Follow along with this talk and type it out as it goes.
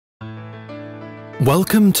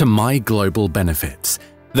Welcome to My Global Benefits,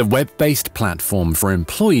 the web-based platform for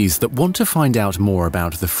employees that want to find out more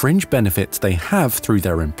about the fringe benefits they have through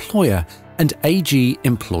their employer and AG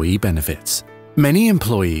employee benefits. Many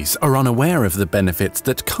employees are unaware of the benefits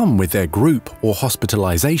that come with their group or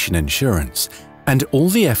hospitalization insurance, and all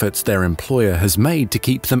the efforts their employer has made to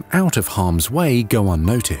keep them out of harm's way go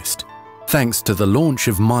unnoticed. Thanks to the launch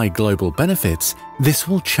of My Global Benefits, this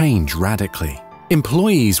will change radically.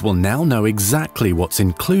 Employees will now know exactly what's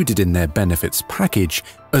included in their benefits package,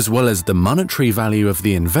 as well as the monetary value of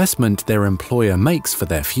the investment their employer makes for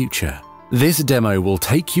their future. This demo will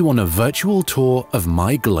take you on a virtual tour of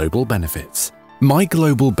My Global Benefits. My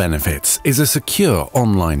Global Benefits is a secure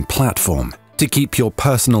online platform. To keep your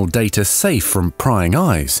personal data safe from prying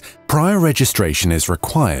eyes, prior registration is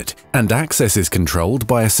required, and access is controlled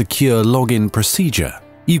by a secure login procedure.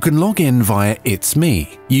 You can log in via It's Me,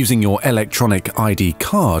 using your electronic ID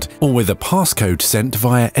card or with a passcode sent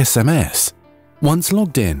via SMS. Once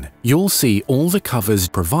logged in, you'll see all the covers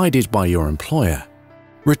provided by your employer: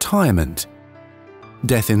 retirement,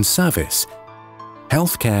 death in service,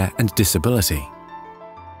 healthcare and disability.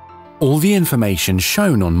 All the information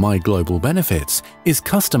shown on My Global Benefits is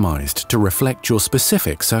customized to reflect your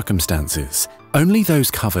specific circumstances. Only those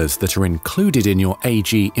covers that are included in your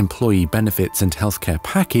AG employee benefits and healthcare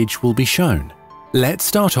package will be shown. Let's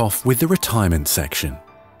start off with the retirement section.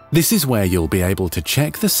 This is where you'll be able to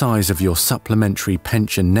check the size of your supplementary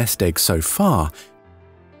pension nest egg so far,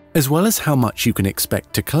 as well as how much you can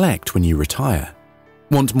expect to collect when you retire.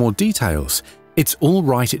 Want more details? It's all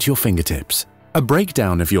right at your fingertips. A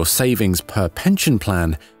breakdown of your savings per pension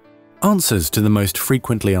plan, answers to the most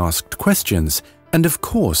frequently asked questions, and of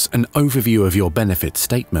course an overview of your benefit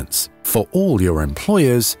statements for all your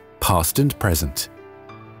employers, past and present.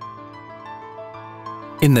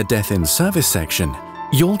 In the Death in Service section,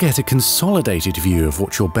 you'll get a consolidated view of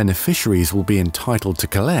what your beneficiaries will be entitled to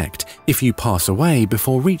collect if you pass away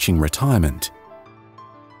before reaching retirement.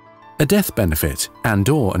 A death benefit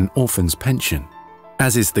and/or an orphan's pension.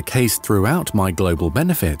 As is the case throughout My Global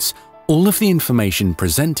Benefits, all of the information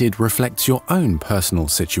presented reflects your own personal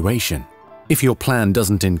situation. If your plan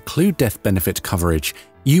doesn't include death benefit coverage,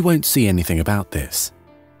 you won't see anything about this.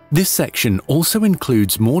 This section also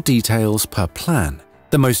includes more details per plan,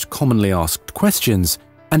 the most commonly asked questions,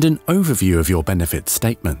 and an overview of your benefit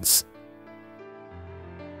statements.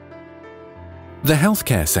 The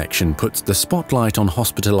healthcare section puts the spotlight on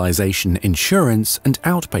hospitalization insurance and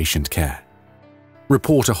outpatient care.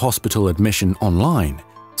 Report a hospital admission online,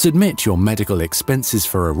 submit your medical expenses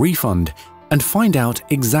for a refund, and find out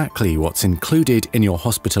exactly what's included in your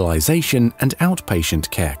hospitalization and outpatient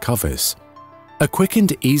care covers. A quick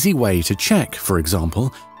and easy way to check, for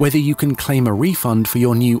example, whether you can claim a refund for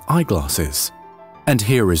your new eyeglasses. And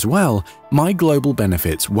here as well, My Global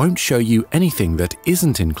Benefits won't show you anything that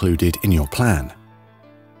isn't included in your plan.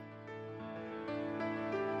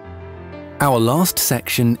 Our last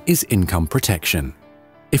section is income protection.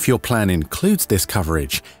 If your plan includes this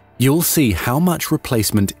coverage, you'll see how much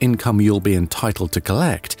replacement income you'll be entitled to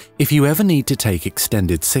collect if you ever need to take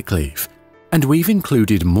extended sick leave. And we've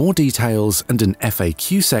included more details and an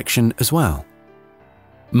FAQ section as well.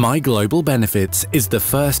 My Global Benefits is the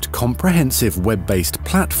first comprehensive web-based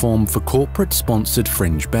platform for corporate-sponsored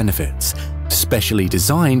fringe benefits, specially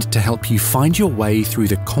designed to help you find your way through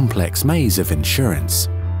the complex maze of insurance.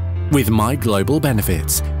 With My Global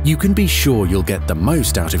Benefits, you can be sure you'll get the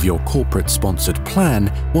most out of your corporate-sponsored plan,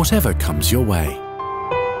 whatever comes your way.